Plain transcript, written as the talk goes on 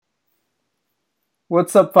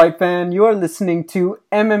What's up, fight fan? You are listening to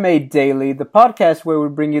MMA Daily, the podcast where we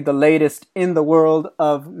bring you the latest in the world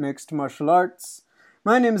of mixed martial arts.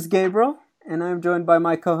 My name is Gabriel, and I'm joined by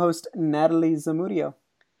my co-host, Natalie Zamudio.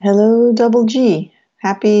 Hello, Double G.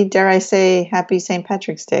 Dare I say, happy St.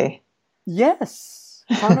 Patrick's Day. Yes!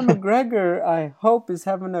 Conor McGregor, I hope, is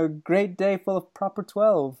having a great day full of proper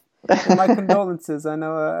 12. And my condolences. I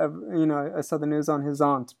know, I saw the news on his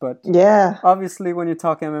aunt, but yeah, obviously when you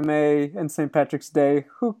talk MMA and St. Patrick's Day,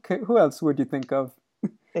 who else would you think of?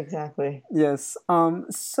 exactly. Yes.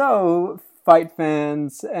 So, fight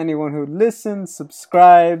fans, anyone who listens,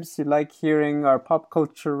 subscribes, you like hearing our pop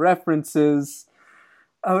culture references,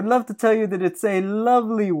 I would love to tell you that it's a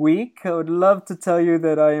lovely week. I would love to tell you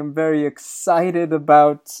that I am very excited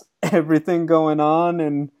about everything going on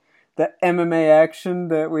and the MMA action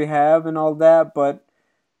that we have and all that. But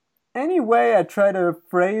anyway, I try to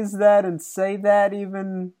phrase that and say that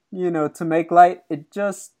even, to make light. It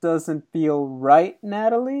just doesn't feel right,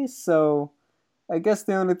 Natalie. So I guess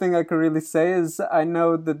the only thing I could really say is I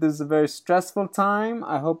know that this is a very stressful time.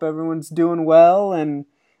 I hope everyone's doing well. And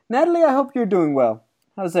Natalie, I hope you're doing well.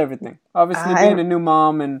 How's everything? Obviously being a new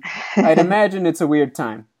mom, and I'd imagine it's a weird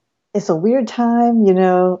time. It's a weird time,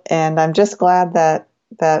 and I'm just glad that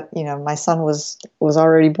my son was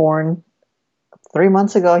already born 3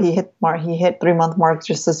 months ago. He hit 3-month mark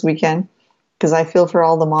just this weekend, because I feel for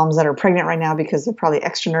all the moms that are pregnant right now because they're probably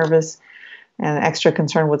extra nervous and extra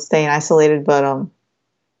concerned with staying isolated. But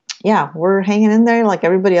yeah, we're hanging in there like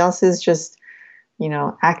everybody else is, just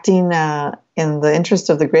acting in the interest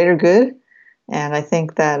of the greater good. And I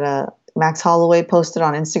think that Max Holloway posted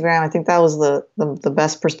on Instagram, I think that was the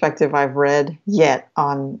best perspective I've read yet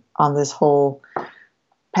on this whole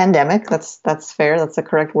pandemic. That's fair. That's the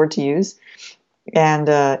correct word to use.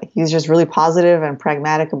 And he's just really positive and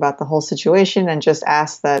pragmatic about the whole situation, and just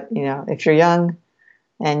asked that, if you're young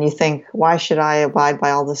and you think, why should I abide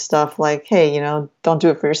by all this stuff? Like, hey, don't do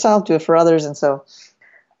it for yourself, do it for others. And so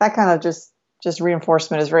that kind of just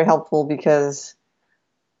reinforcement is very helpful, because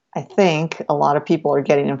I think a lot of people are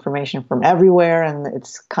getting information from everywhere and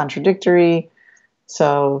it's contradictory.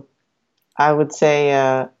 So I would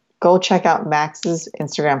say go check out Max's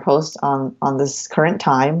Instagram post on this current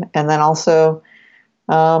time. And then also,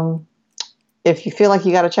 if you feel like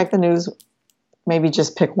you got to check the news, maybe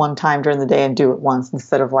just pick one time during the day and do it once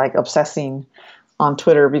instead of like obsessing on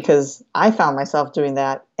Twitter, because I found myself doing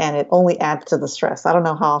that and it only adds to the stress. I don't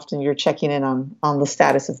know how often you're checking in on the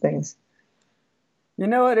status of things. You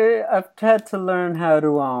know what? I've had to learn how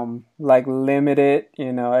to limit it.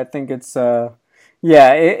 I think it's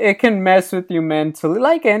it can mess with you mentally,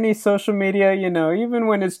 like any social media. Even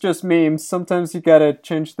when it's just memes, sometimes you gotta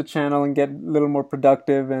change the channel and get a little more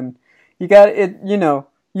productive, and you got it.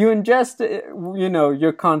 You ingest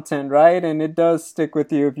your content, right, and it does stick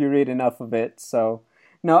with you if you read enough of it. So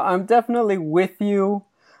no, I'm definitely with you.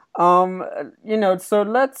 So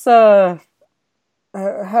let's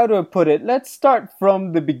how do I put it? Let's start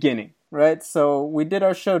from the beginning, right? So we did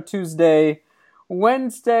our show Tuesday.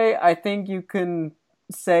 Wednesday, I think you can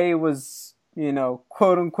say was,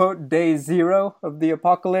 quote unquote, day zero of the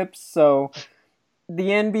apocalypse. So the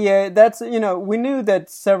NBA, that's, we knew that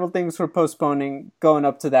several things were postponing going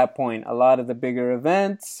up to that point. A lot of the bigger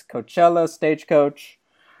events, Coachella, Stagecoach.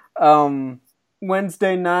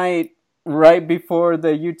 Wednesday night, right before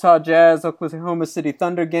the Utah Jazz, Oklahoma City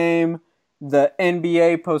Thunder game, the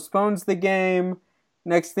NBA postpones the game.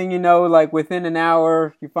 Next thing you know, like within an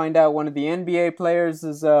hour, you find out one of the NBA players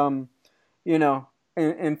is,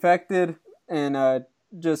 infected. And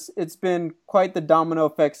it's been quite the domino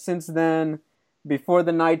effect since then. Before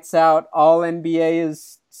the night's out, all NBA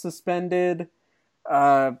is suspended.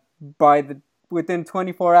 Within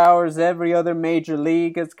 24 hours, every other major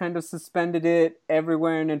league has kind of suspended it.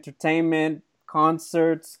 Everywhere in entertainment,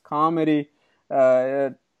 concerts, comedy,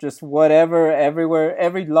 just whatever, everywhere,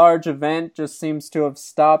 every large event just seems to have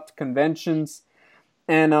stopped. Conventions.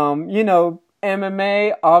 And,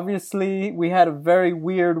 MMA, obviously, we had a very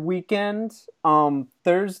weird weekend.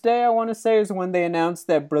 Thursday, I want to say, is when they announced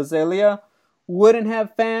that Brasilia wouldn't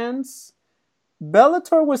have fans.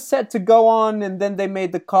 Bellator was set to go on, and then they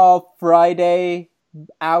made the call Friday,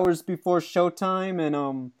 hours before showtime.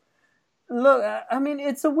 And, look, I mean,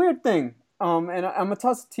 it's a weird thing. And I'm going to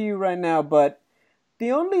toss it to you right now, but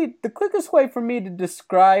the quickest way for me to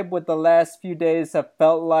describe what the last few days have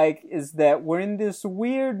felt like is that we're in this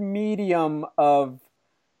weird medium of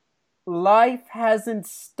life hasn't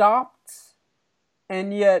stopped,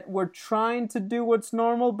 and yet we're trying to do what's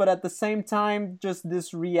normal, but at the same time, just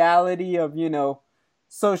this reality of,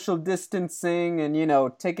 social distancing and,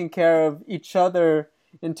 taking care of each other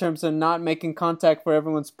in terms of not making contact for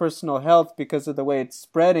everyone's personal health because of the way it's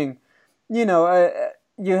spreading. You know,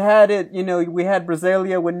 you had it, you know, we had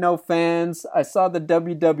Brasilia with no fans. I saw the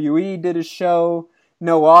WWE did a show,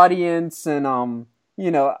 no audience, and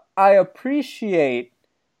you know, I appreciate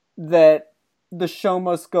that the show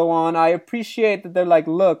must go on. I appreciate that they're like,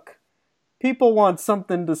 look, people want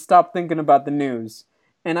something to stop thinking about the news.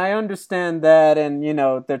 And I understand that, and you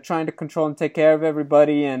know, they're trying to control and take care of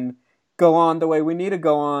everybody and go on the way we need to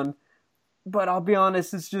go on. But I'll be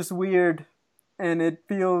honest, it's just weird, and it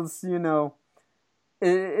feels, you know,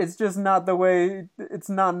 it's just not the way, it's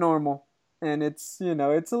not normal. And it's, you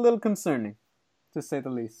know, it's a little concerning, to say the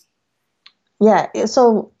least. Yeah,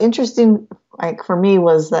 so interesting, like for me,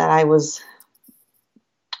 was that I was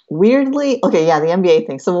weirdly, okay, yeah, the NBA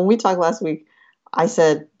thing. So when we talked last week, I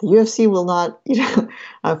said the UFC will not, you know,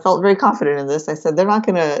 I felt very confident in this. I said they're not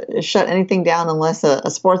going to shut anything down unless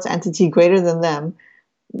a sports entity greater than them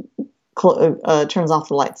turns off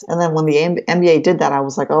the lights. And then when the NBA did that, I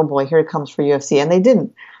was like, oh boy, here it comes for UFC. And they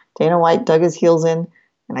didn't. Dana White dug his heels in.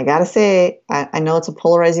 And I got to say, I know it's a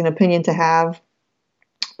polarizing opinion to have,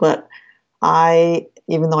 but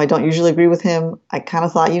even though I don't usually agree with him, I kind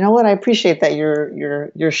of thought, you know what, I appreciate that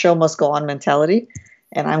your show must go on mentality.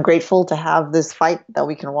 And I'm grateful to have this fight that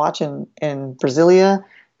we can watch in Brasilia.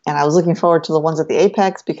 And I was looking forward to the ones at the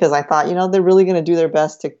Apex because I thought, you know, they're really going to do their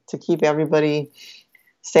best to keep everybody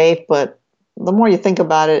safe. But the more you think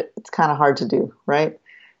about it, it's kind of hard to do, right?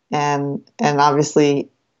 And obviously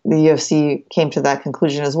the UFC came to that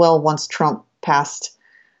conclusion as well once Trump passed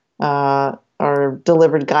or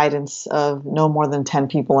delivered guidance of no more than 10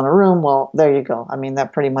 people in a room. Well, there you go. I mean,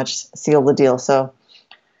 that pretty much sealed the deal. So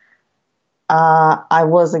I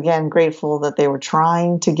was, again, grateful that they were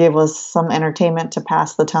trying to give us some entertainment to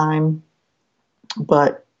pass the time,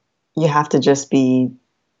 but you have to just be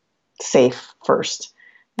safe first.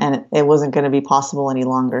 And it wasn't going to be possible any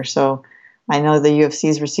longer. So I know the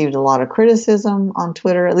UFC's received a lot of criticism on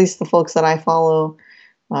Twitter, at least the folks that I follow.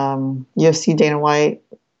 UFC Dana White,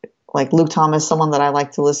 like Luke Thomas, someone that I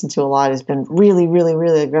like to listen to a lot, has been really, really,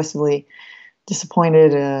 really aggressively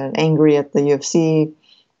disappointed and angry at the UFC.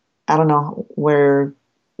 I don't know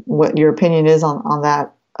what your opinion is on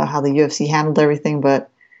that, how the UFC handled everything, but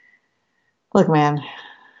look, man,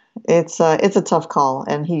 it's a tough call,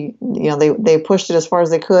 and they pushed it as far as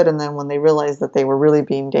they could, and then when they realized that they were really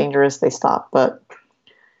being dangerous, they stopped. But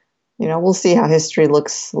you know, we'll see how history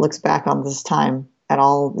looks back on this time at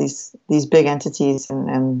all these big entities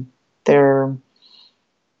and their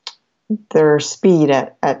speed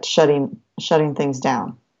at shutting things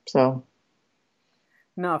down. So.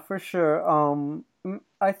 No, for sure.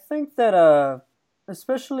 I think that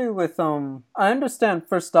especially with I understand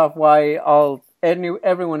first off why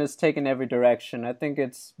everyone is taking every direction. I think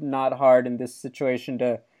it's not hard in this situation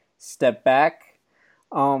to step back.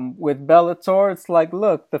 With Bellator, it's like,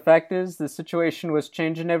 look, the fact is the situation was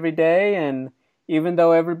changing every day, and even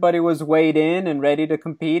though everybody was weighed in and ready to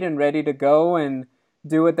compete and ready to go and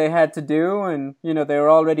do what they had to do, and you know, they were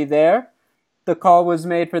already there, the call was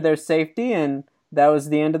made for their safety, and that was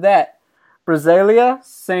the end of that. Brasilia,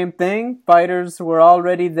 same thing. Fighters were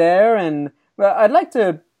already there, and well, I'd like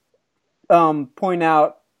to point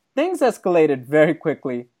out things escalated very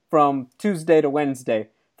quickly from Tuesday to Wednesday.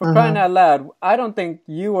 For crying out loud, I don't think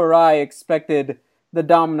you or I expected the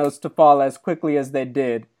dominoes to fall as quickly as they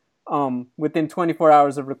did within 24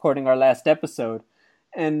 hours of recording our last episode.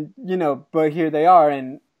 And, you know, but here they are,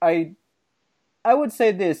 and I would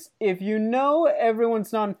say this, if you know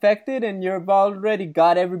everyone's not infected and you've already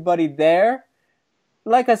got everybody there,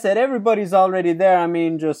 like I said, everybody's already there. I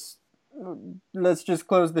mean, let's just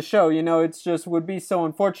close the show. You know, it's just would be so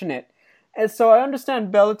unfortunate. And so I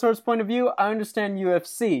understand Bellator's point of view. I understand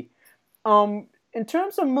UFC. In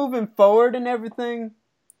terms of moving forward and everything,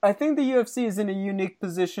 I think the UFC is in a unique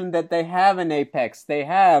position that they have an Apex. They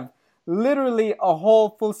have literally a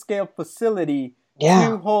whole full-scale facility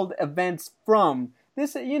to hold events from.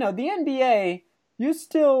 This, you know, the NBA, you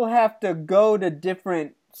still have to go to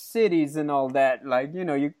different cities and all that. Like, you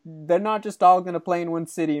know, they're not just all going to play in one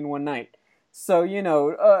city in one night. So, you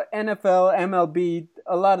know, NFL, MLB,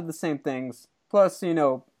 a lot of the same things. Plus, you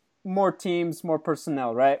know, more teams, more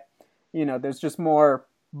personnel, right? You know, there's just more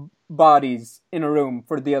bodies in a room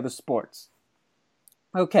for the other sports.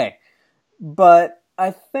 Okay. But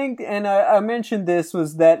I think, and I mentioned this,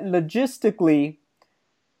 was that logistically,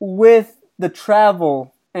 with the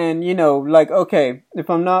travel and, you know, like, okay, if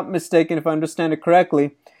I'm not mistaken, if I understand it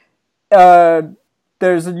correctly,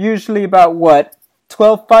 there's usually about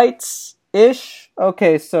 12 fights-ish?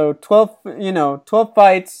 Okay, so 12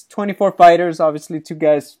 fights, 24 fighters, obviously 2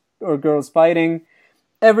 guys or girls fighting.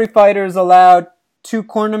 every fighter is allowed 2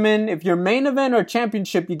 cornermen. If you're main event or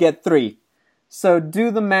championship, you get 3. So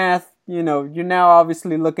do the math. You know, you're now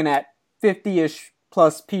obviously looking at 50-ish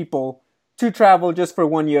plus people to travel just for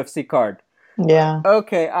one UFC card. Yeah.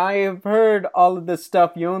 Okay, I have heard all of this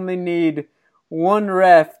stuff. You only need 1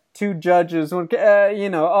 ref, 2 judges, you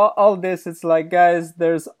know, all this. It's like, guys,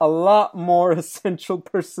 there's a lot more essential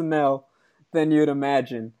personnel than you'd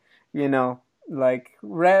imagine. You know, like,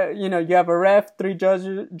 you know, you have a ref, 3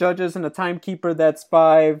 judges, and a timekeeper. That's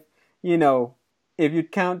 5. You know, if you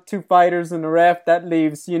count 2 fighters and a ref, that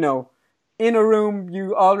leaves, you know, in a room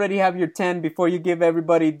you already have your 10 before you give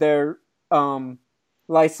everybody their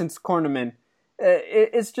licensed cornerman.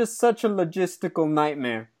 It's just such a logistical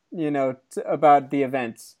nightmare, you know, about the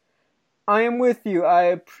events. I am with you. I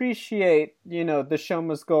appreciate, you know, the show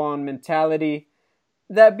must go on mentality.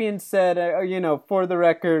 That being said, you know, for the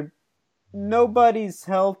record, nobody's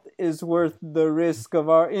health is worth the risk of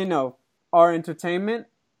our, you know, our entertainment.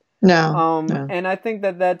 No. And I think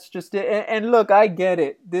that that's just it. And look, I get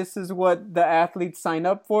it. This is what the athletes sign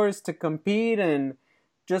up for, is to compete. And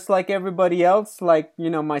just like everybody else, like, you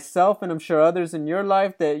know, myself and I'm sure others in your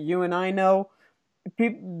life that you and I know,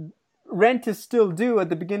 rent is still due at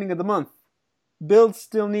the beginning of the month. Bills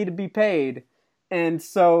still need to be paid. And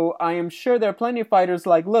so I am sure there are plenty of fighters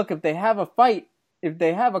like, look, if they have a fight, if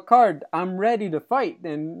they have a card, I'm ready to fight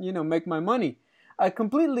and, you know, make my money. I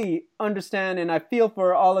completely understand and I feel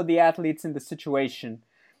for all of the athletes in the situation.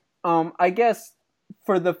 I guess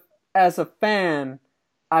as a fan,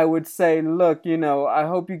 I would say, look, you know, I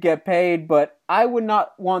hope you get paid, but I would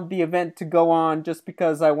not want the event to go on just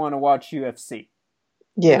because I want to watch UFC.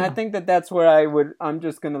 Yeah. And I think that that's where I'm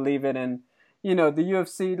just going to leave it. And, you know, the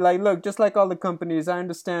UFC, like, look, just like all the companies, I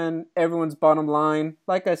understand everyone's bottom line.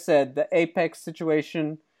 Like I said, the Apex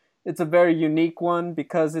situation, it's a very unique one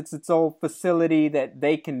because it's its own facility that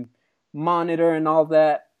they can monitor and all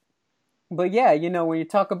that. But yeah, you know, when you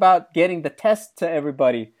talk about getting the test to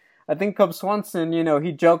everybody, I think Cub Swanson, you know,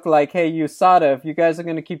 he joked like, hey, USADA, if you guys are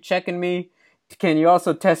going to keep checking me, can you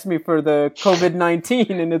also test me for the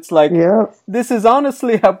COVID-19? And it's like, Yep. This is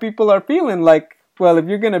honestly how people are feeling. Like, well, if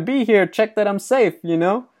you're going to be here, check that I'm safe, you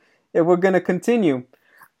know, if we're going to continue.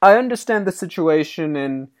 I understand the situation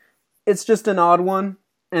and it's just an odd one.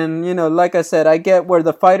 And, you know, like I said, I get where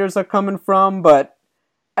the fighters are coming from, but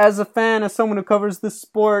as a fan, as someone who covers this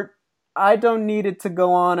sport, I don't need it to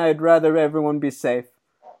go on. I'd rather everyone be safe.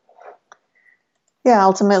 Yeah,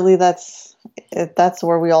 ultimately that's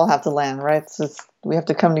where we all have to land, right? So we have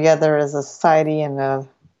to come together as a society and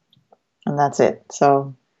that's it.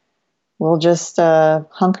 So we'll just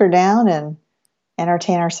hunker down and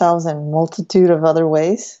entertain ourselves in a multitude of other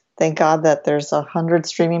ways. Thank God that there's 100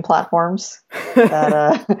 streaming platforms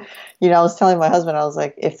that, you know, I was telling my husband, I was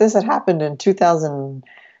like, if this had happened in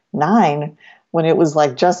 2009 when it was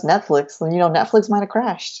like just Netflix, then, you know, Netflix might have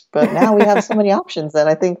crashed. But now we have so many options that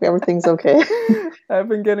I think everything's okay. I've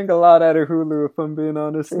been getting a lot out of Hulu, if I'm being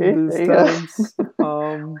honest, in these times.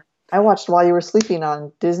 I watched While You Were Sleeping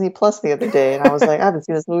on Disney Plus the other day, and I was like, I haven't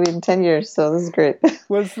seen this movie in 10 years, so this is great.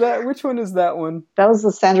 Which one is that one? That was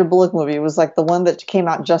the Sandra Bullock movie. It was like the one that came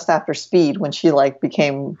out just after Speed when she like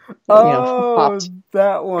became, popped.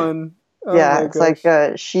 That one. Oh, yeah, it's gosh.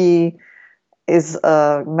 Like she is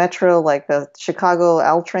a Metro, like a Chicago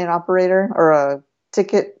L train operator or a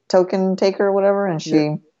ticket token taker or whatever, and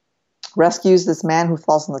she rescues this man who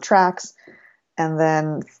falls on the tracks, and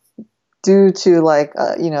then due to like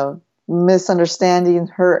misunderstanding,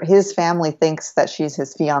 his family thinks that she's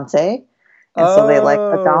his fiance, and so they like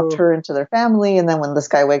adopt her into their family. And then when this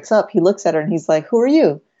guy wakes up, he looks at her and he's like, "Who are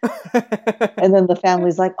you?" And then the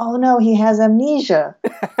family's like, "Oh no, he has amnesia."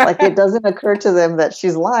 Like it doesn't occur to them that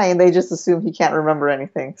she's lying. They just assume he can't remember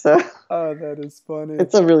anything. So that is funny.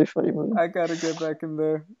 It's a really funny movie. I gotta get back in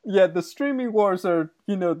there. Yeah, the streaming wars are,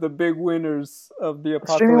 the big winners of the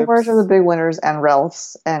apocalypse. Streaming wars are the big winners, and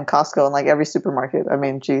Ralph's and Costco and like every supermarket. I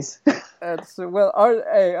mean, geez.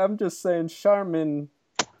 I'm just saying, Charmin,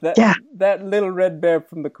 that little red bear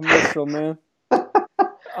from the commercial, man.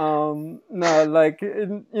 No, like,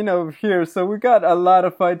 here, so we got a lot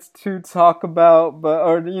of fights to talk about,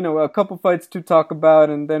 a couple fights to talk about,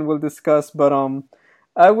 and then we'll discuss, but,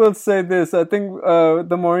 I will say this, I think,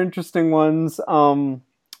 the more interesting ones,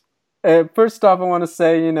 first off, I want to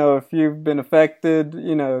say, if you've been affected,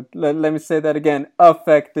 let me say that again,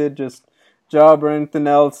 affected, just job or anything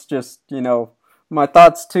else, just, my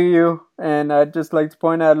thoughts to you, and I'd just like to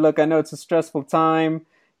point out, look, I know it's a stressful time.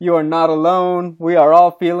 You are not alone. We are all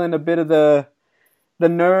feeling a bit of the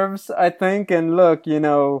nerves, I think. And look,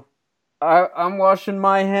 I'm washing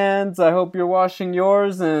my hands. I hope you're washing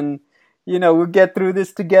yours. And, we'll get through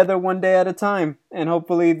this together one day at a time. And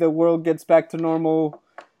hopefully the world gets back to normal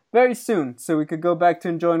very soon so we could go back to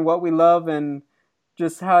enjoying what we love and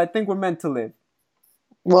just how I think we're meant to live.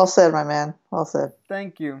 Well said, my man. Well said.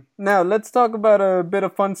 Thank you. Now, let's talk about a bit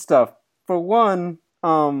of fun stuff. For one,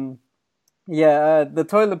 the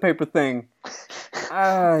toilet paper thing.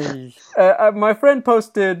 My friend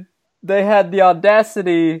posted they had the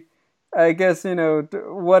audacity, I guess,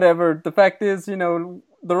 whatever. The fact is, the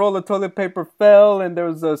roll of toilet paper fell and there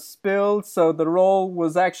was a spill, so the roll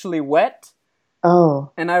was actually wet.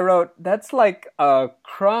 Oh. And I wrote, that's like a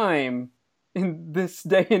crime in this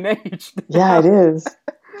day and age. Yeah, it is.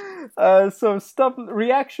 So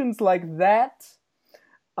reactions like that.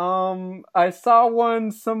 I saw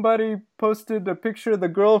somebody posted a picture of the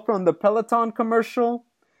girl from the Peloton commercial,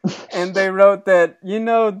 and they wrote that,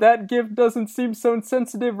 that gift doesn't seem so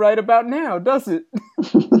insensitive right about now, does it?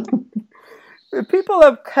 People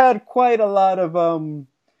have had quite a lot of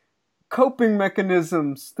coping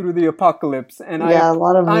mechanisms through the apocalypse, and a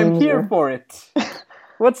lot of I'm here for it.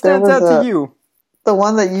 What stands out to you? The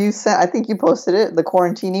one that you sent, I think you posted it, the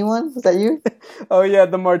Quarantini one. Was that you? Oh, yeah,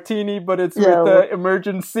 the martini, but it's with the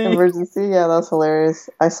emergency. Emergency, yeah, that's hilarious.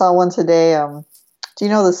 I saw one today. Do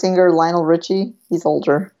you know the singer Lionel Richie? He's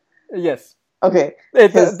older. Yes. Okay.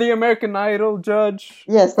 The American Idol judge.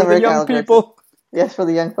 Yes, for the young people. Judge. Yes, for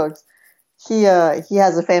the young folks. He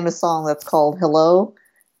has a famous song that's called "Hello."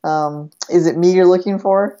 Is it me you're looking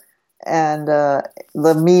for? And the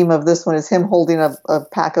meme of this one is him holding a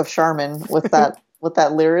pack of Charmin with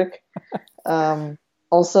that lyric.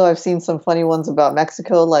 Also, I've seen some funny ones about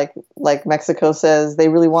Mexico, like Mexico says they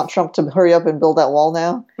really want Trump to hurry up and build that wall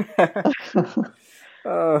now.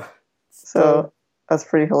 So that's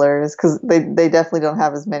pretty hilarious because they definitely don't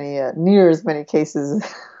have near as many cases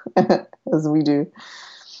as we do.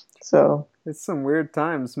 So it's some weird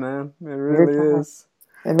times, man. It really is.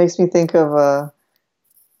 It makes me think of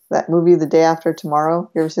that movie, The Day After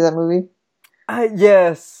Tomorrow. You ever see that movie?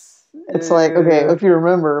 Yes. It's like, okay, if you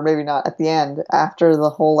remember, maybe not, at the end, after the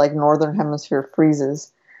whole northern hemisphere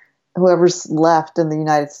freezes, whoever's left in the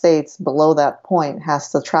United States below that point has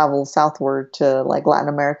to travel southward to Latin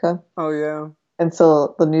America. Oh yeah. And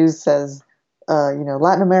so the news says,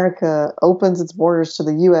 Latin America opens its borders to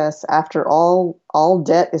the U.S. after all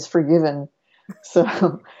debt is forgiven.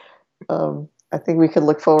 So I think we could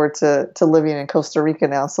look forward to living in Costa Rica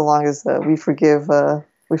now, so long as we forgive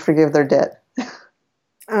their debt.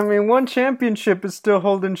 I mean, One Championship is still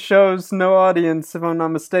holding shows, no audience, if I'm not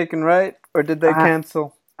mistaken, right? Or did they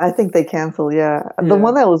cancel? I think they canceled, yeah. The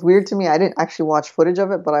one that was weird to me, I didn't actually watch footage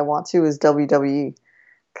of it, but I want to, is WWE.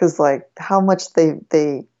 Because, how much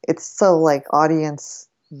it's so, audience...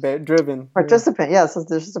 driven. Participant, yeah. So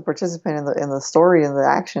there's just a participant in the story and the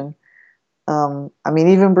action. I mean,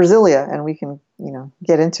 even Brasilia, and we can,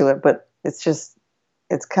 get into it, but it's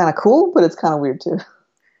kind of cool, but it's kind of weird, too.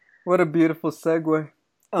 What a beautiful segue.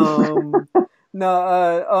 On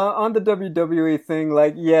the WWE thing,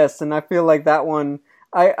 yes, and I feel like that one,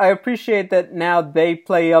 I appreciate that now they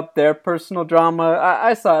play up their personal drama.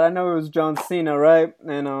 I saw it. I know it was John Cena, right?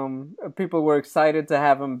 And people were excited to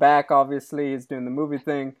have him back. Obviously, he's doing the movie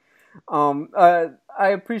thing. I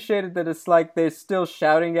appreciated that it's like they're still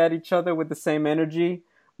shouting at each other with the same energy,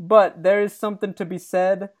 but there is something to be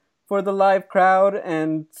said for the live crowd.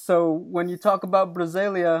 And so when you talk about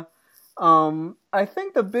Brasilia, I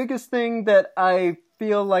think the biggest thing that I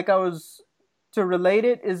feel like I was to relate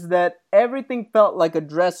it is that everything felt like a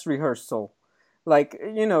dress rehearsal.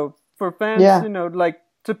 For fans,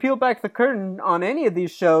 to peel back the curtain on any of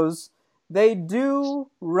these shows, they do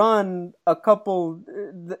run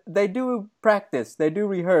they do practice, they do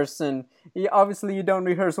rehearse, and obviously you don't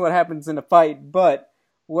rehearse what happens in a fight, but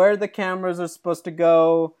where the cameras are supposed to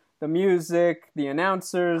go, the music, the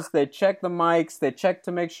announcers, they check the mics, they check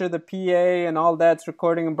to make sure the PA and all that's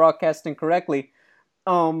recording and broadcasting correctly.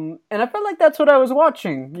 And I felt like that's what I was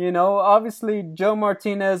watching. Obviously Joe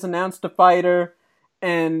Martinez announced a fighter,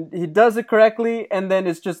 and he does it correctly, and then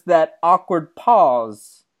it's just that awkward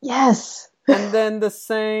pause. Yes. And then the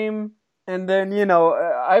same, and then,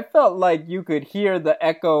 I felt like you could hear the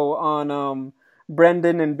echo on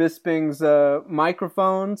Brendan and Bisping's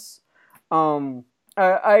microphones.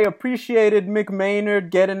 I appreciated Mick Maynard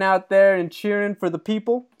getting out there and cheering for the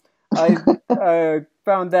people. I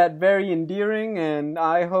found that very endearing, and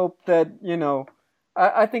I hope that,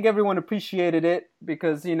 I think everyone appreciated it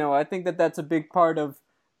because, I think that that's a big part of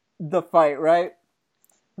the fight, right?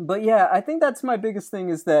 But yeah, I think that's my biggest thing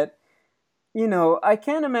is that, I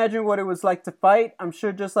can't imagine what it was like to fight. I'm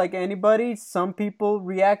sure just like anybody, some people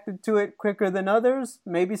reacted to it quicker than others.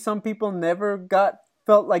 Maybe some people never got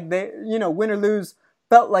felt like they, win or lose,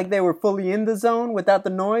 felt like they were fully in the zone without the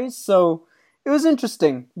noise. So it was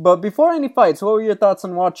interesting. But before any fights, what were your thoughts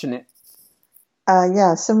on watching it?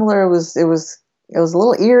 Yeah, similar. It was a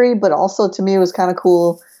little eerie, but also to me it was kind of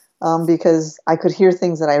cool because I could hear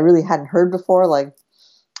things that I really hadn't heard before, like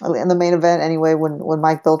in the main event anyway. When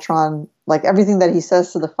Mike Beltran, like everything that he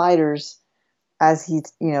says to the fighters as he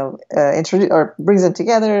introduce or brings them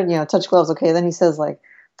together, touch gloves, okay. Then he says like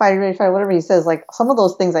fight ready, fight, whatever he says. Like some of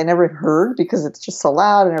those things I never heard because it's just so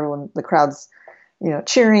loud and the crowd's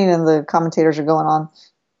cheering and the commentators are going on.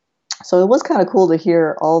 So it was kind of cool to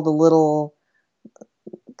hear all the little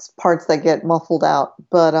parts that get muffled out.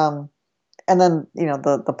 But and then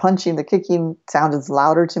the punching, the kicking sounded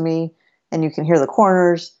louder to me, and you can hear the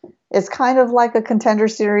corners. It's kind of like a Contender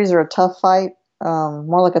Series or a tough fight,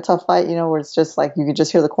 more like a tough fight, where it's just like you could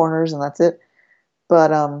just hear the corners and that's it.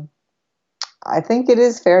 But I think it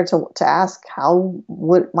is fair to ask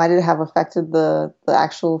what might it have affected the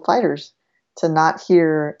actual fighters to not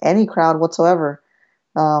hear any crowd whatsoever.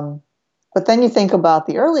 But then you think about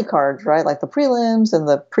the early cards, right? Like the prelims and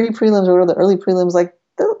the pre-prelims or the early prelims, like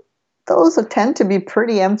those tend to be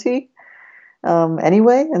pretty empty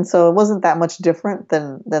anyway. And so it wasn't that much different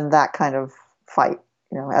than that kind of fight.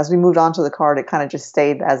 As we moved on to the card, it kind of just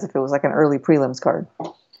stayed as if it was like an early prelims card.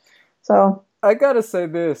 So I gotta say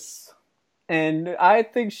this, and I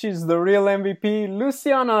think she's the real MVP,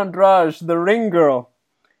 Luciana Andrade, the ring girl.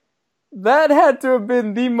 That had to have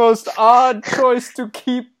been the most odd choice to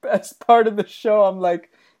keep as part of the show. I'm like,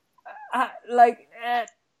 who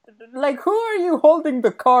are you holding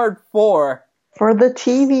the card for? For the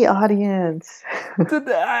TV audience.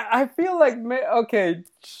 I feel like, okay,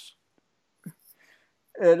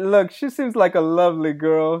 look, she seems like a lovely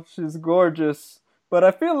girl. She's gorgeous. But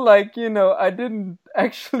I feel like, I didn't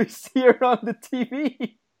actually see her on the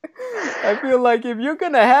TV. I feel like if you're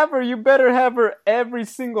going to have her, you better have her every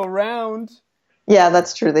single round. Yeah,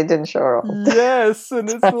 that's true. They didn't show her. Yes, and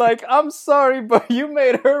it's like, I'm sorry, but you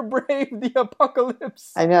made her brave the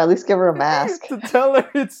apocalypse. I know, at least give her a mask. to tell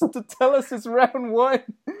us it's round one.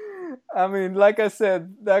 I mean, like I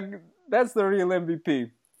said, that's the real MVP.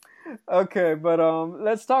 Okay, but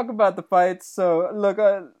let's talk about the fights. So, look,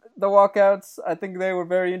 the walkouts, I think they were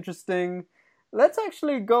very interesting. Let's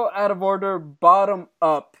actually go out of order, bottom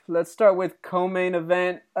up. Let's start with co-main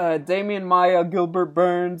event. Damian Maia, Gilbert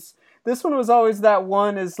Burns. This one was always that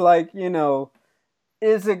one is like,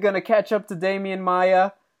 is it going to catch up to Damian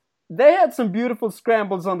Maia? They had some beautiful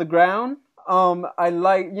scrambles on the ground. I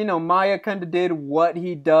like, Maia kind of did what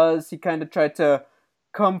he does. He kind of tried to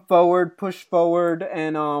come forward, push forward,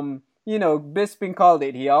 and, Bisping called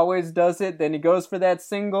it. He always does it. Then he goes for that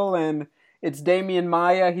single, and it's Damian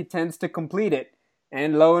Maia. He tends to complete it.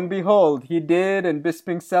 And lo and behold, he did, and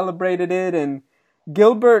Bisping celebrated it, and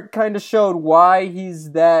Gilbert kind of showed why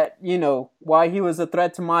he's that, why he was a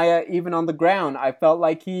threat to Maia even on the ground. I felt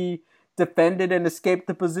like he defended and escaped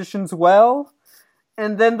the positions well.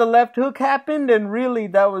 And then the left hook happened, and really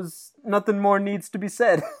that was nothing more needs to be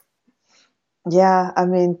said. Yeah, I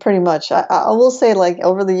mean, pretty much. I will say, like,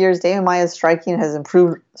 over the years, Damian Maia's striking has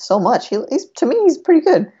improved so much. To me, he's pretty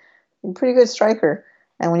good. He's a pretty good striker.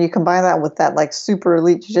 And when you combine that with that, like, super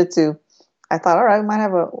elite jiu-jitsu, I thought, all right,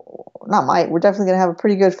 we're definitely going to have a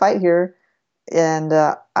pretty good fight here. And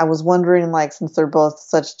I was wondering, like, since they're both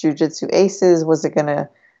such jiu-jitsu aces, was it going to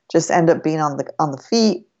just end up being on the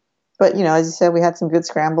feet? But, as you said, we had some good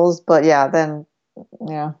scrambles. But, yeah, then,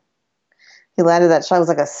 he landed that shot. It was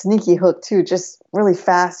like a sneaky hook, too, just really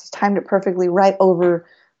fast. He timed it perfectly right over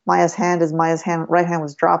Maia's hand as Maia's right hand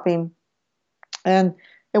was dropping. And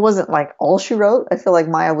it wasn't like all she wrote. I feel like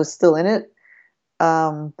Maia was still in it.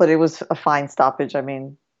 But it was a fine stoppage. I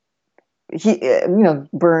mean,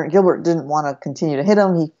 Gilbert didn't want to continue to hit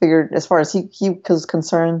him. He figured, as far as he was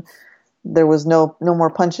concerned, there was no more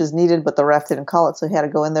punches needed, but the ref didn't call it, so he had to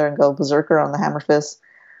go in there and go berserker on the hammer fist.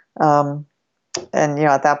 And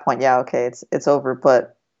at that point, yeah, okay, it's over.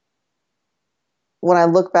 But when I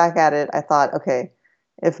look back at it, I thought, okay,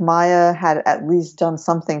 if Maia had at least done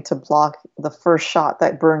something to block the first shot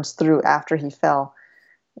that Burns threw after he fell,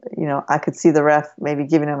 I could see the ref maybe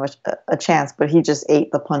giving him a chance, but he just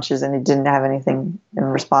ate the punches and he didn't have anything in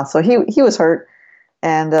response. So he was hurt,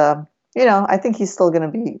 and I think he's still going to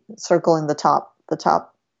be circling the top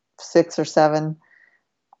 6 or 7.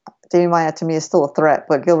 Damian Maia to me is still a threat,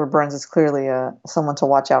 but Gilbert Burns is clearly someone to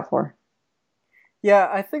watch out for. Yeah,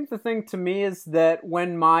 I think the thing to me is that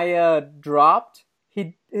when Maia dropped,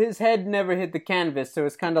 his head never hit the canvas, so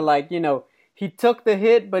it's kind of like, he took the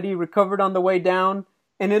hit, but he recovered on the way down.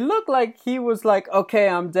 And it looked like he was like, okay,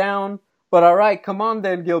 I'm down, but all right, come on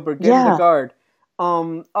then, Gilbert, get in the guard.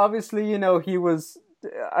 Obviously, he was.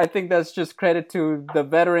 I think that's just credit to the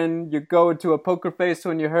veteran. You go into a poker face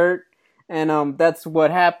when you're hurt, and that's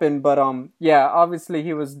what happened. But yeah, obviously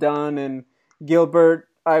he was done, and Gilbert,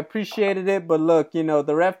 I appreciated it, but look,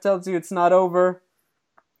 the ref tells you it's not over.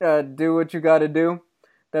 Do what you got to do.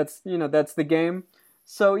 That's the game.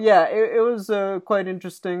 So yeah, it was quite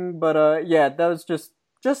interesting, but yeah, that was just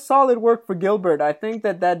solid work for Gilbert. I think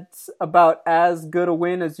that's about as good a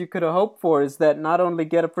win as you could have hoped for. Is that not only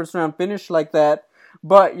get a first round finish like that,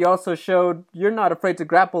 but you also showed you're not afraid to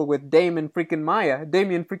grapple with Damian freaking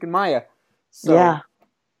Maya. So Yeah.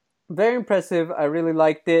 very impressive. I really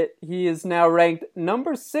liked it. He is now ranked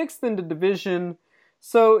number 6 in the division.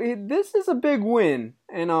 So this is a big win.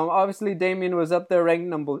 And obviously Damian was up there ranked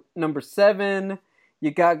number 7.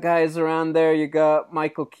 You got guys around there. You got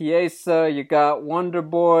Michael Chiesa. You got Wonder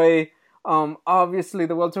Boy. Obviously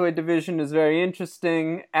the welterweight division is very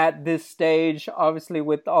interesting at this stage. Obviously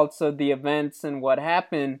with also the events and what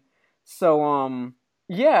happened. So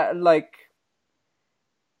yeah, like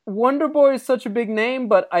Wonder Boy is such a big name,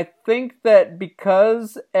 but I think that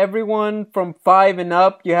because everyone from 5 and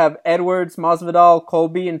up, you have Edwards, Masvidal,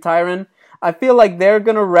 Colby, and Tyron, I feel like they're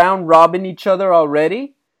gonna round robin each other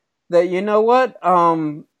already. That you know what?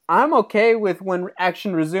 I'm okay with when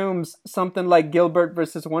action resumes something like Gilbert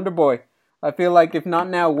versus Wonder Boy. I feel like if not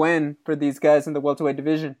now, when for these guys in the welterweight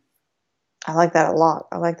division? I like that a lot.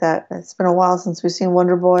 I like that. It's been a while since we've seen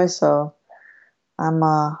Wonder Boy, so I'm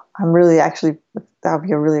really actually that would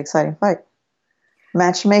be a really exciting fight.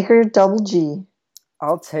 Matchmaker Double G.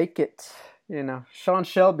 I'll take it. Sean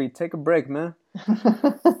Shelby, take a break, man.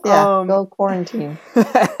 Yeah, go quarantine.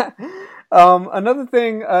 Another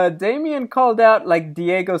thing, Damian called out like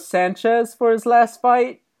Diego Sanchez for his last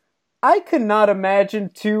fight. I could not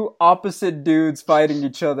imagine two opposite dudes fighting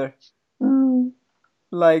each other.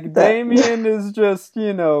 Like Damian is just,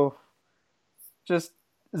 just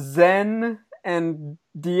zen, and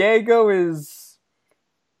Diego is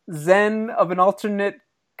zen of an alternate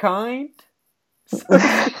kind.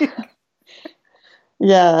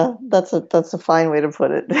 Yeah, that's a fine way to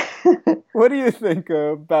put it. What do you think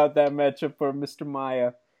about that matchup for Mr.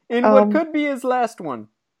 Maya in what could be his last one?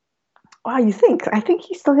 Wow, you think? I think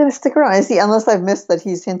he's still gonna stick around. Is he? Unless I've missed that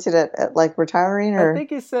he's hinted at like retiring, or I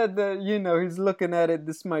think he said that he's looking at it.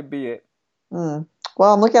 This might be it. Well,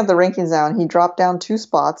 I'm looking at the rankings now, and he dropped down 2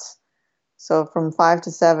 spots, so from 5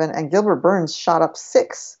 to 7, and Gilbert Burns shot up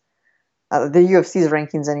 6. The UFC's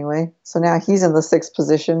rankings anyway. So now he's in the 6th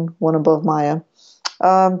position, one above Maya.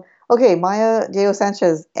 Okay, Diego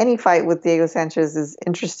Sanchez. Any fight with Diego Sanchez is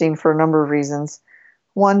interesting for a number of reasons.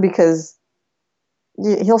 One, because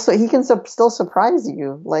he can still surprise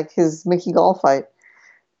you, like his Mickey Gall fight,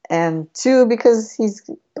 and 2, because he's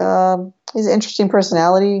an interesting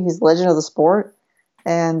personality. He's a legend of the sport,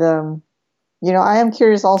 and I am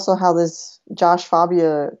curious also how this Josh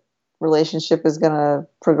Fabia relationship is gonna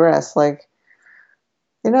progress. Like,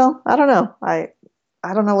 I don't know. I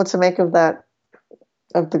don't know what to make of that.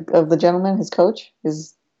 Of the gentleman, his coach,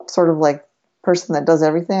 his sort of like person that does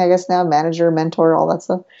everything, I guess now, manager, mentor, all that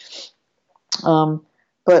stuff.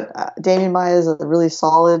 But Damian Maia is a really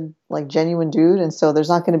solid, like genuine dude, and so there's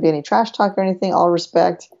not going to be any trash talk or anything. All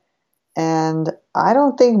respect, and I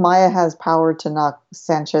don't think Maia has power to knock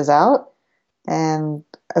Sanchez out. And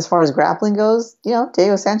as far as grappling goes,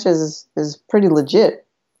 Diego Sanchez is pretty legit.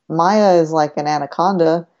 Maia is like an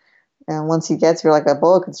anaconda. And once he gets here like a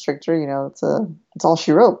boa constrictor, it's all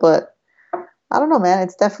she wrote. But I don't know, man.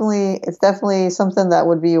 It's definitely something that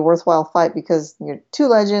would be a worthwhile fight, because you're 2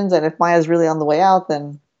 legends, and if Maya's really on the way out,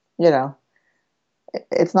 then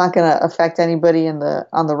it's not going to affect anybody on the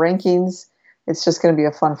rankings. It's just going to be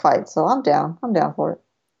a fun fight. So I'm down. I'm down for it.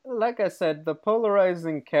 Like I said, the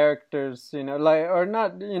polarizing characters,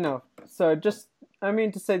 so just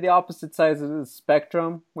to say the opposite sides of the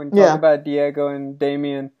spectrum when you talk about Diego and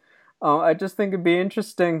Damian. I just think it'd be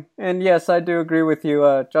interesting, and yes, I do agree with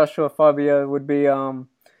you. Joshua Fabia would be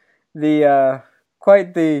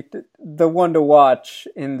quite the one to watch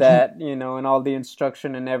in that, and all the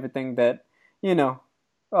instruction and everything that,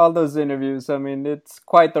 all those interviews. I mean, it's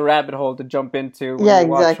quite the rabbit hole to jump into. Yeah,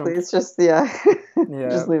 exactly. It's just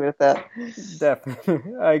just leave it at that.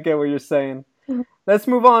 Definitely, I get what you're saying. Let's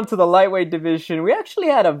move on to the lightweight division. We actually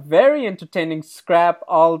had a very entertaining scrap.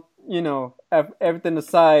 All everything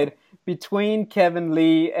aside, between Kevin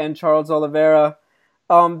Lee and Charles Oliveira.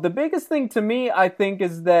 The biggest thing to me, I think,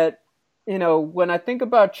 is that, when I think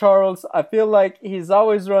about Charles, I feel like he's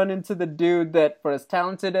always run into the dude that, for as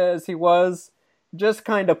talented as he was, just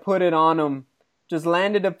kind of put it on him. Just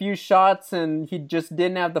landed a few shots, and he just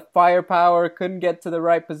didn't have the firepower, couldn't get to the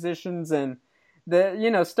right positions, and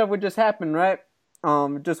stuff would just happen, right?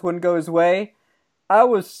 It just wouldn't go his way. I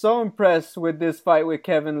was so impressed with this fight with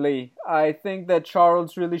Kevin Lee. I think that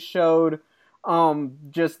Charles really showed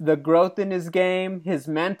just the growth in his game, his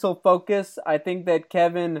mental focus. I think that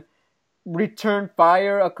Kevin returned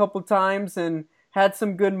fire a couple times and had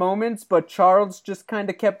some good moments, but Charles just kind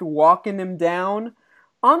of kept walking him down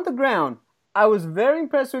on the ground. I was very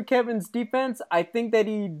impressed with Kevin's defense. I think that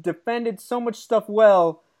he defended so much stuff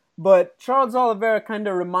well, but Charles Oliveira kind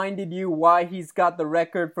of reminded you why he's got the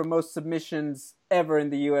record for most submissions ever in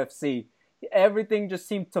the UFC. Everything just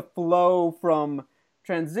seemed to flow from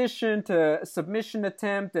transition to submission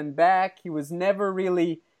attempt and back. He was never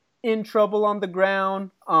really in trouble on the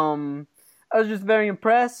ground. I was just very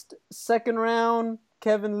impressed. Second round,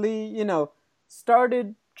 Kevin Lee,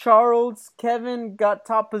 started Charles. Kevin got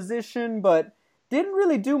top position, but didn't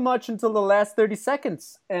really do much until the last 30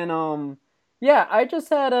 seconds. And yeah, I just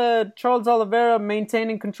had Charles Oliveira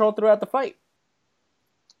maintaining control throughout the fight.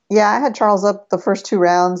 Yeah, I had Charles up the first 2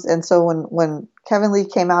 rounds, and so when Kevin Lee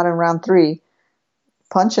came out in round 3,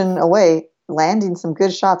 punching away, landing some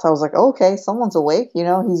good shots, I was like, okay, someone's awake.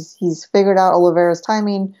 He's figured out Oliveira's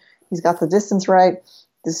timing. He's got the distance right.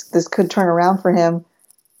 This could turn around for him.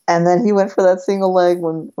 And then he went for that single leg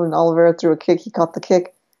when Oliveira threw a kick. He caught the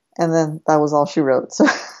kick, and then that was all she wrote. So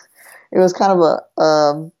it was kind of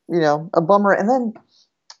a bummer. And then,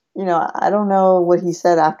 I don't know what he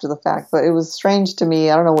said after the fact, but it was strange to me.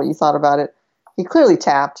 I don't know what you thought about it. He clearly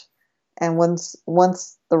tapped, and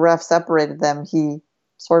once the ref separated them, he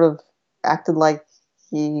sort of acted like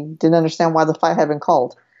he didn't understand why the fight had been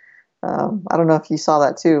called. I don't know if you saw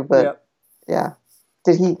that too, but Yep. Yeah.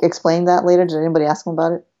 Did he explain that later? Did anybody ask him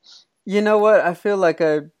about it? You know what? I feel like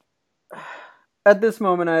at this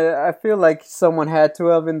moment, I feel like someone had to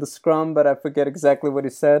have in the scrum, but I forget exactly what he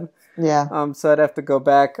said. Yeah. So I'd have to go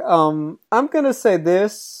back. I'm gonna say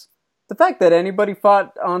this: the fact that anybody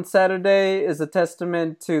fought on Saturday is a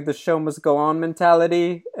testament to the show must go on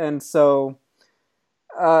mentality. And so,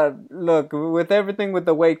 look, with everything with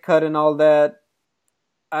the weight cut and all that,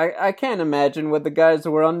 I can't imagine what the guys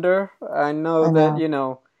were under. I know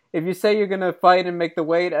that, if you say you're going to fight and make the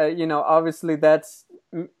weight, obviously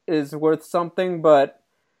is worth something, but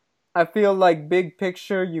I feel like big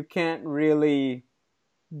picture, you can't really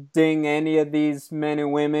ding any of these men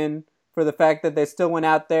and women for the fact that they still went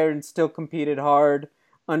out there and still competed hard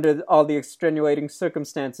under all the extenuating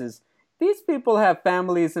circumstances. These people have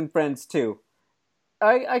families and friends too.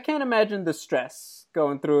 I can't imagine the stress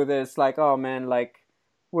going through this, like, oh man, like,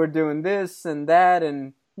 we're doing this and that,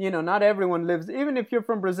 and not everyone lives. Even if you're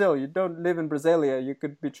from Brazil, you don't live in Brasilia. You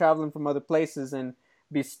could be traveling from other places and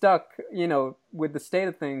be stuck, with the state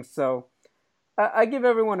of things. So I give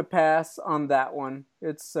everyone a pass on that one.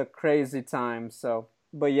 It's a crazy time. So,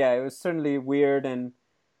 but yeah, it was certainly weird, and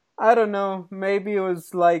I don't know. Maybe it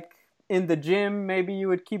was like in the gym. Maybe you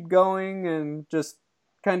would keep going and just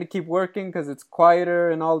kind of keep working because it's quieter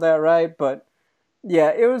and all that, right? But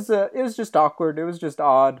yeah, it was just awkward. It was just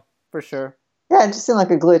odd, for sure. Yeah, it just seemed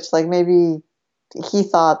like a glitch. Like maybe he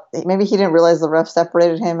didn't realize the ref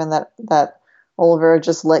separated him and that Oliveira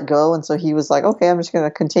just let go. And so he was like, okay, I'm just going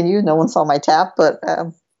to continue. No one saw my tap, but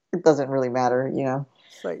it doesn't really matter,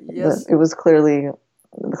 It's like, yes. It was clearly,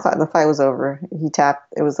 the fight was over. He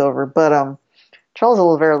tapped, it was over. But Charles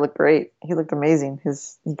Oliveira looked great. He looked amazing.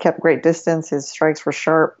 He kept great distance. His strikes were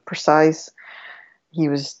sharp, precise. He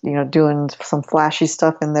was, doing some flashy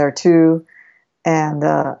stuff in there too. And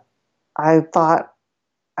I thought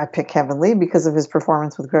I picked Kevin Lee because of his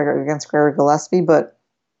performance against Gregor Gillespie, but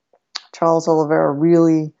Charles Oliveira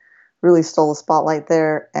really, really stole the spotlight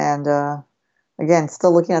there. And again,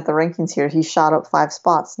 still looking at the rankings here, he shot up 5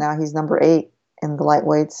 spots. Now he's number 8 in the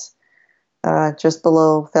lightweights, just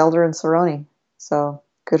below Felder and Cerrone. So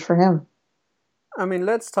good for him. I mean,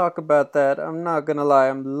 let's talk about that. I'm not gonna lie.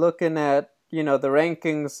 I'm looking at the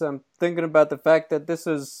rankings. I'm thinking about the fact that this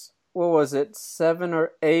is, what was it, 7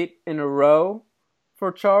 or 8 in a row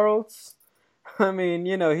for Charles. I mean,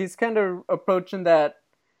 he's kind of approaching that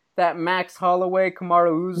Max Holloway,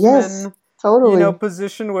 Kamaru Usman, yes, totally.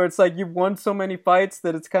 Position where it's like you've won so many fights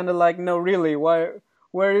that it's kind of like, no, really, where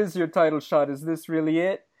is your title shot? Is this really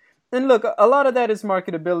it? And look, a lot of that is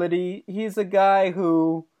marketability. He's a guy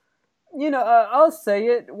who, I'll say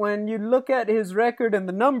it, when you look at his record and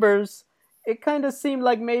the numbers, it kind of seemed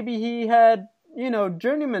like maybe he had,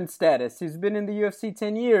 journeyman status. He's been in the UFC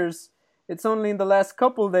 10 years. It's only in the last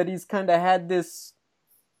couple that he's kind of had this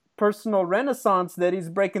personal renaissance that he's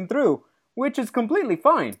breaking through, which is completely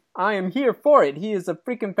fine. I am here for it. He is a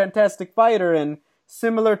freaking fantastic fighter, and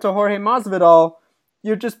similar to Jorge Masvidal,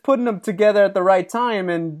 you're just putting them together at the right time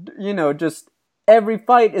and, just every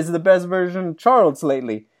fight is the best version of Charles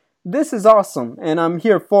lately. This is awesome, and I'm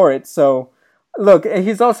here for it. So, look,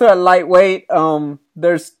 he's also at lightweight.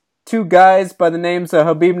 There's two guys by the names of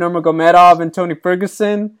Khabib Nurmagomedov and Tony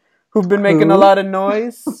Ferguson who've been making a lot of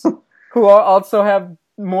noise, who also have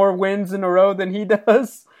more wins in a row than he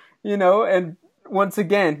does, and once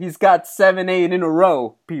again, he's got 7-8 in a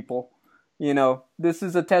row, people. This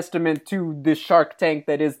is a testament to the Shark Tank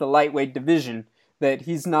that is the lightweight division, that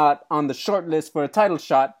he's not on the short list for a title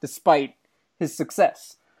shot despite his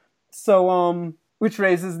success. So, which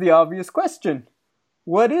raises the obvious question.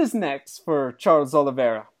 What is next for Charles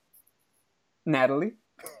Oliveira? Natalie?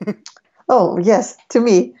 Oh, yes, to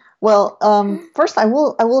me. Well, first I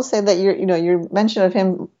will say that your mention of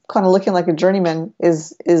him kind of looking like a journeyman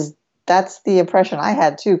is that's the impression I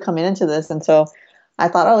had too coming into this, and so I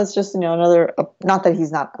thought, oh, it's just another. Not that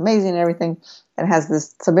he's not amazing and everything, and has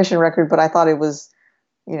this submission record, but I thought it was,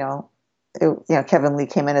 Kevin Lee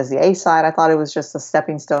came in as the A side. I thought it was just a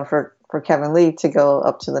stepping stone for Kevin Lee to go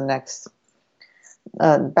up to the next,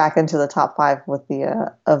 back into the top 5 with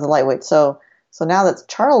the of the lightweight. So now that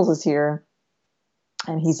Charles is here,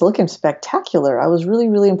 and he's looking spectacular, I was really,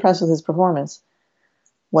 really impressed with his performance.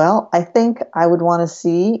 Well, I think I would want to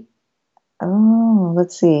see. Oh,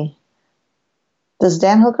 let's see. Does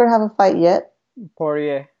Dan Hooker have a fight yet?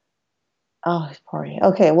 Poirier. Oh, Poirier.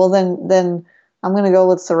 Okay, well then I'm going to go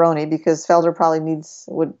with Cerrone because Felder probably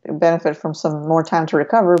would benefit from some more time to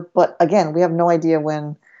recover. But again, we have no idea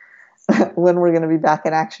when we're going to be back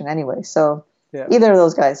in action anyway. So yeah. Either of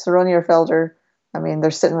those guys, Cerrone or Felder, I mean, they're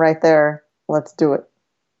sitting right there. Let's do it.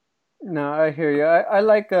 No, I hear you. I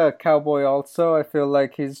like Cowboy also. I feel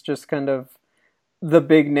like he's just kind of the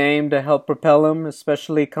big name to help propel him,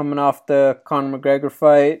 especially coming off the Conor McGregor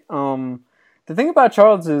fight. The thing about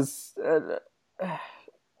Charles is,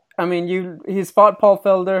 he's fought Paul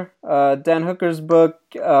Felder, Dan Hooker's book,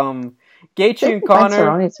 Gaethje and Conor.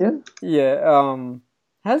 Cerrone too. Yeah.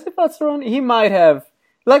 Has he fought Cerrone? He might have.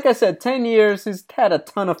 Like I said, 10 years. He's had a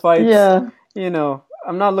ton of fights. Yeah.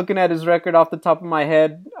 I'm not looking at his record off the top of my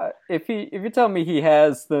head. If you tell me he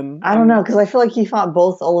has, then I don't know, because I feel like he fought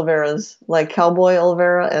both Oliveras, like Cowboy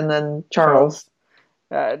Oliveira and then Charles.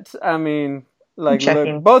 Look,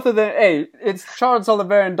 both of them. Hey, it's Charles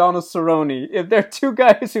Oliveira and Donald Cerrone. If they're two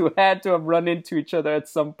guys who had to have run into each other at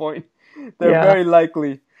some point, they're very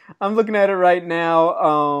likely. I'm looking at it right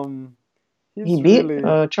now.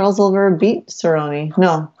 Charles Oliveira beat Cerrone.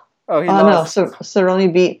 No. Oh, he lost. No.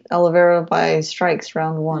 Cerrone beat Oliveira by strikes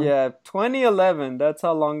round 1. Yeah, 2011. That's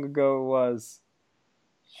how long ago it was.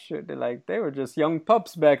 They were just young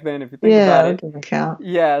pups back then, if you think about it. Yeah, that doesn't count.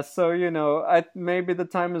 Yeah, so, maybe the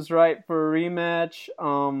time is right for a rematch.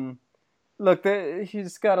 Look,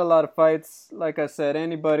 he's got a lot of fights. Like I said,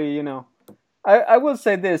 anybody, I will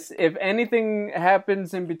say this. If anything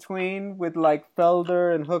happens in between with,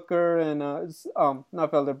 Felder and Hooker and,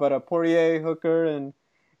 not Felder, but Poirier, Hooker, and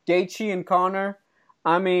Gaethje and Conor,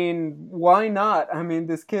 why not?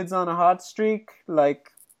 This kid's on a hot streak.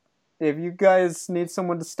 If you guys need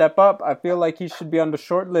someone to step up, I feel like he should be on the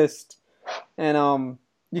short list. And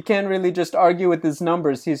you can't really just argue with his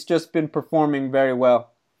numbers. He's just been performing very well.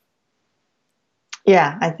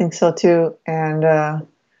 Yeah, I think so too. And I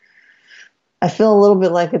feel a little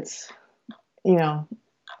bit like it's,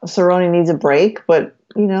 Cerrone needs a break. But,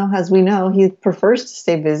 as we know, he prefers to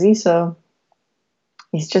stay busy. So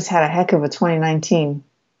he's just had a heck of a 2019.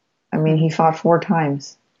 He fought 4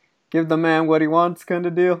 times. Give the man what he wants kind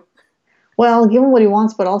of deal. Well, give him what he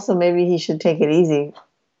wants, but also maybe he should take it easy,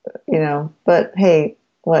 But hey,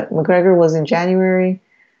 McGregor was in January.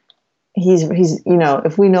 He's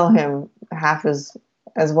if we know him half as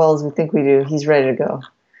well as we think we do, he's ready to go.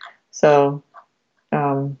 So,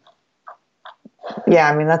 that's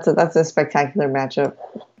a spectacular matchup.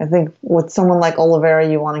 I think with someone like Oliveira,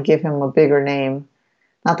 you want to give him a bigger name.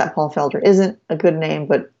 Not that Paul Felder isn't a good name,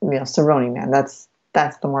 but Cerrone, man, that's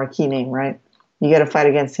the marquee name, right? You got to fight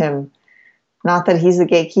against him. Not that he's the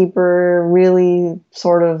gatekeeper, really,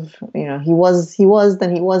 sort of. He was,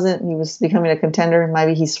 then he wasn't. He was becoming a contender.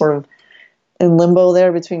 Maybe he's sort of in limbo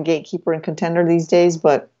there between gatekeeper and contender these days,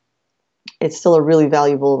 but it's still a really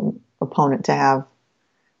valuable opponent to have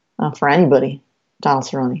for anybody, Donald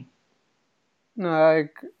Cerrone. No,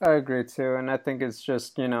 I agree too, and I think it's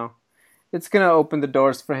just it's gonna open the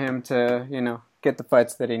doors for him to get the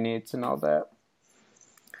fights that he needs and all that.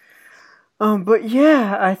 But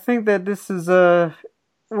yeah, I think that this is going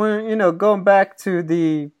back to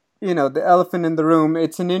the the elephant in the room.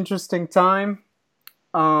 It's an interesting time.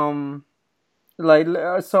 So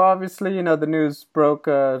obviously the news broke.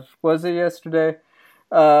 Was it yesterday?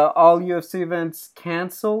 All UFC events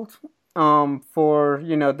canceled. for,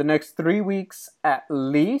 the next 3 weeks at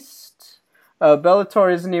least.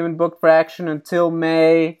 Bellator isn't even booked for action until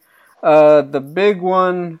May. The big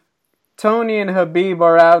one, Tony and Habib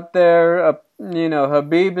are out there.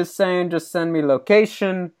 Habib is saying, just send me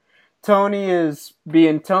location. Tony is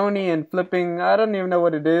being Tony and flipping, I don't even know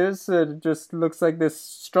what it is. It just looks like this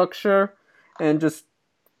structure and just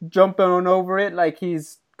jumping on over it like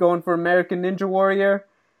he's going for American Ninja Warrior.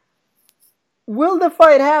 Will the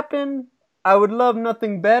fight happen? I would love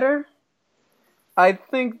nothing better. I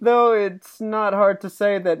think, though, it's not hard to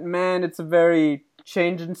say that, man, it's a very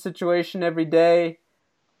changing situation every day.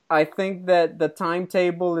 I think that the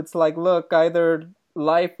timetable, it's like, look, either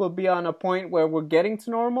life will be on a point where we're getting to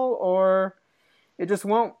normal or it just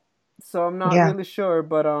won't. So I'm not really sure,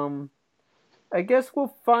 but I guess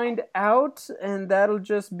we'll find out, and that'll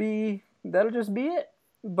just be it.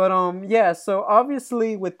 But yeah, so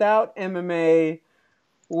obviously without MMA,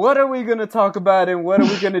 what are we going to talk about and what are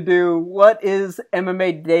we going to do? What is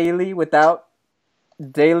MMA Daily without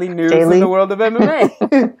daily news in the world of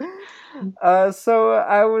MMA? So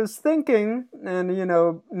I was thinking,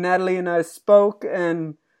 and Natalie and I spoke,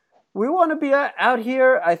 and we want to be out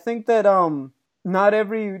here. I think that not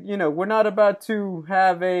every, we're not about to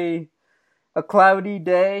have a cloudy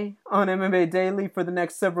day on MMA Daily for the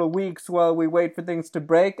next several weeks while we wait for things to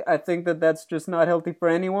break. I think that that's just not healthy for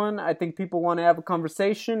anyone. I think people want to have a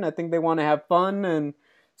conversation. I think they want to have fun, and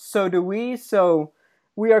so do we. So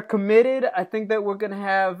we are committed. I think that we're going to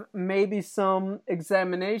have maybe some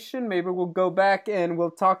examination. Maybe we'll go back and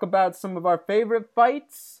we'll talk about some of our favorite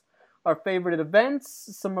fights, our favorite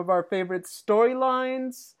events, some of our favorite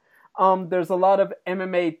storylines. There's a lot of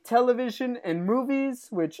MMA television and movies,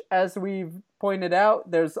 which, as we've pointed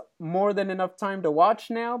out, there's more than enough time to watch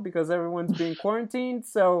now because everyone's being quarantined.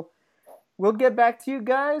 So we'll get back to you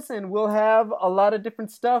guys and we'll have a lot of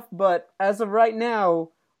different stuff. But as of right now,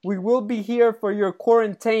 we will be here for your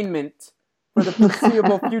quarantinement for the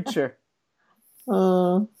foreseeable future.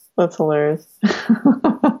 That's hilarious.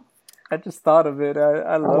 I just thought of it.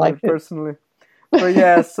 I love it personally. But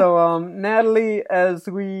yeah, so Natalie, as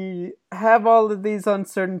we have all of these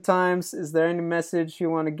uncertain times, is there any message you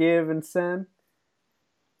want to give and send?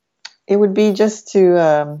 It would be just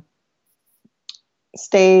to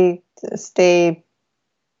stay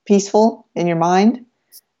peaceful in your mind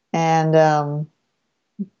and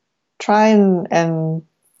try and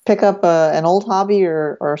pick up an old hobby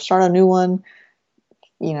or start a new one.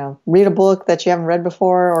 Read a book that you haven't read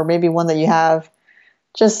before, or maybe one that you have.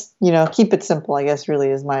 Just, keep it simple, I guess, really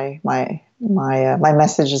is my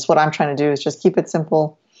message. Is what I'm trying to do is just keep it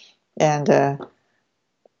simple and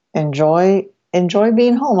enjoy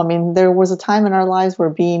being home. I mean, there was a time in our lives where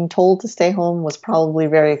being told to stay home was probably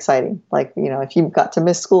very exciting. Like, if you got to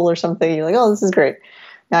miss school or something, you're like, oh, this is great.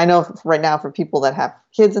 Now, I know right now for people that have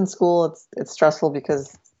kids in school, it's stressful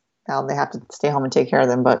because now they have to stay home and take care of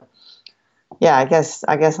them. But yeah, I guess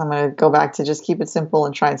I'm going to go back to just keep it simple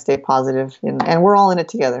and try and stay positive. And we're all in it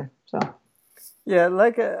together. So yeah,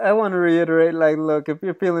 like I want to reiterate, like, look, if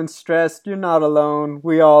you're feeling stressed, you're not alone.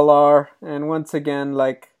 We all are. And once again,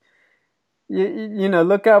 like, you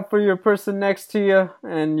look out for your person next to you,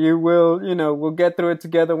 and you will, we'll get through it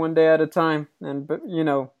together one day at a time. And, but,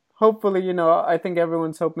 hopefully, I think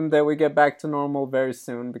everyone's hoping that we get back to normal very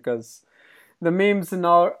soon because the memes and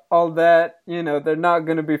all that, they're not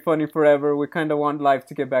going to be funny forever. We kind of want life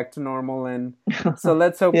to get back to normal. And so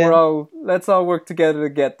let's hope let's all work together to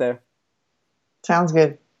get there. Sounds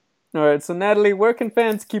good. All right. So Natalie, where can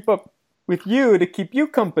fans keep up with you to keep you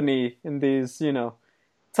company in these,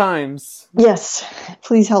 times? Yes.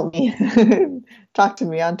 Please help me. Talk to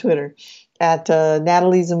me on Twitter at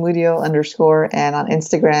Natalie Zamudio _ and on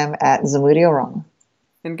Instagram at Zamudio Rama.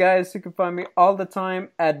 And guys, you can find me all the time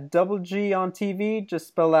at Double G on TV. Just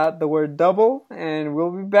spell out the word double. And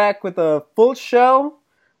we'll be back with a full show.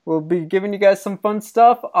 We'll be giving you guys some fun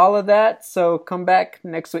stuff, all of that. So come back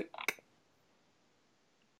next week.